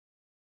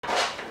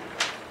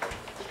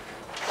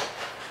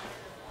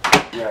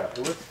Yeah, it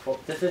was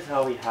this is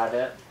how we had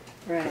it.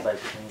 Right. I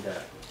cleaned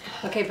it.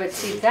 Okay, but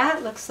see,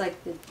 that looks like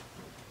the,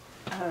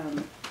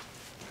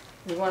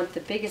 we want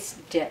the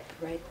biggest dip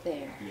right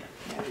there.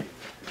 Yeah.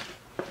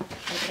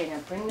 Okay, now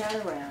bring that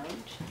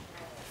around.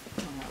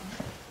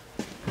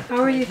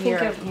 How are you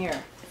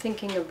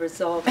thinking of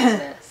resolving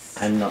this?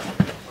 I'm not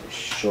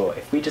sure.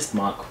 If we just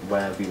mark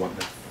where we want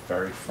the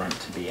very front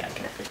to be, I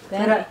can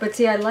figure it out. But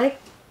see, I like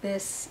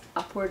this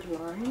upward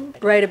line.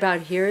 Right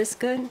about here is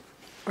good,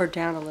 or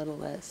down a little,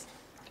 Liz.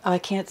 I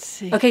can't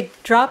see. Okay,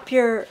 drop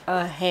your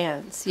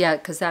hands. Yeah,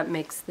 because that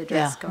makes the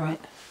dress go right.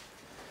 up.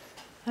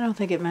 I don't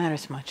think it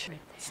matters much.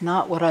 It's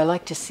not what I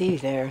like to see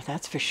there,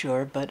 that's for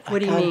sure. But What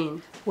do you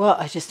mean? Well,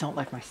 I just don't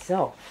like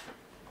myself.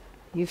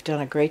 You've done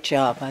a great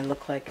job. I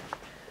look like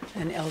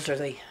an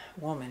elderly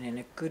woman in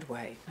a good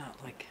way, not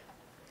like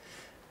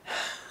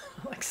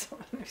like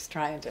someone who's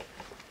trying to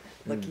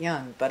look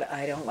young. But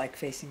I don't like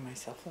facing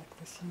myself like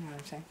this. You know what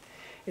I'm saying?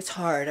 It's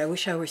hard. I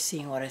wish I were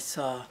seeing what I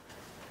saw.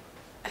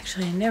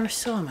 Actually, I never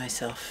saw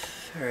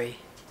myself very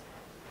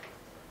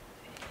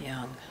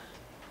young.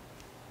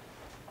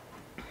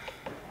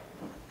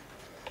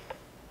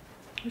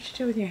 What'd you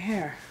do with your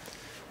hair?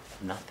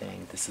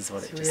 Nothing. This is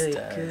what It's it just really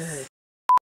does. good.